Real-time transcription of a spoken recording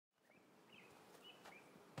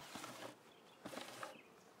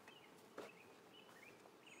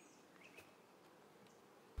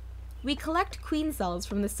We collect queen cells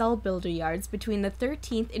from the cell builder yards between the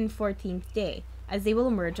 13th and 14th day, as they will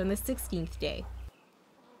emerge on the 16th day.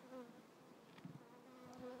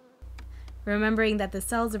 Remembering that the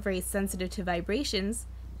cells are very sensitive to vibrations,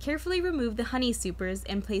 carefully remove the honey supers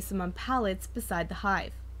and place them on pallets beside the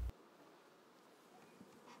hive.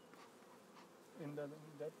 In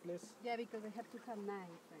that place? Yeah, because I have to have knife.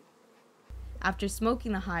 After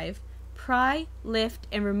smoking the hive, pry, lift,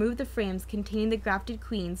 and remove the frames containing the grafted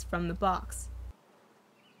queens from the box.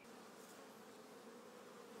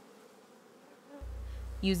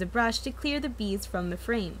 Use a brush to clear the bees from the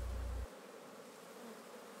frame.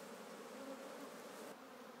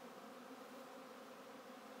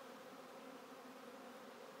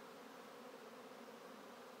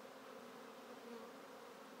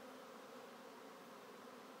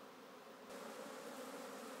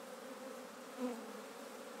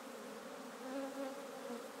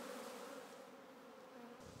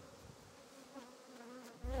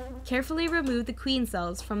 Carefully remove the queen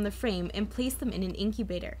cells from the frame and place them in an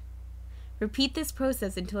incubator. Repeat this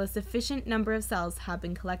process until a sufficient number of cells have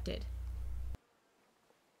been collected.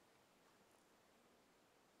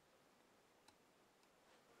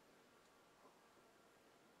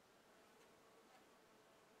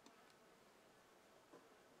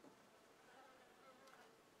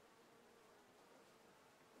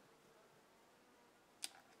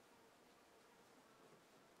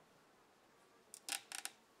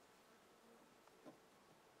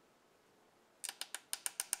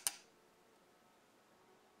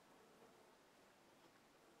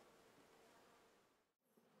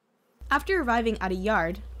 After arriving at a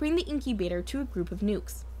yard, bring the incubator to a group of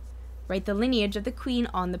nukes. Write the lineage of the queen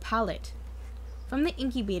on the pallet. From the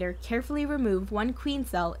incubator, carefully remove one queen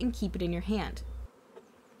cell and keep it in your hand.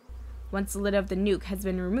 Once the lid of the nuke has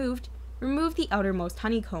been removed, remove the outermost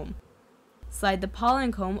honeycomb. Slide the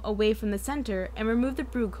pollen comb away from the center and remove the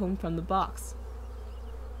brood comb from the box.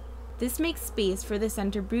 This makes space for the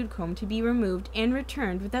center brood comb to be removed and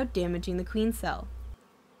returned without damaging the queen cell.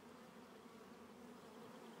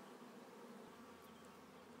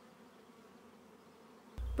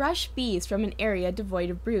 Brush bees from an area devoid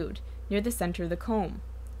of brood, near the center of the comb.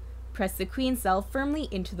 Press the queen cell firmly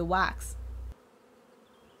into the wax.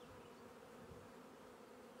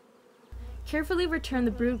 Carefully return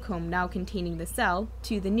the brood comb now containing the cell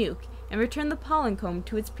to the nuke and return the pollen comb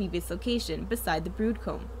to its previous location beside the brood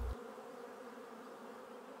comb.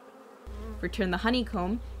 Return the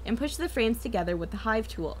honeycomb and push the frames together with the hive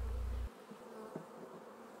tool.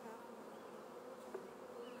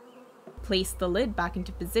 Place the lid back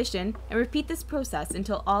into position and repeat this process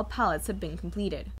until all pallets have been completed.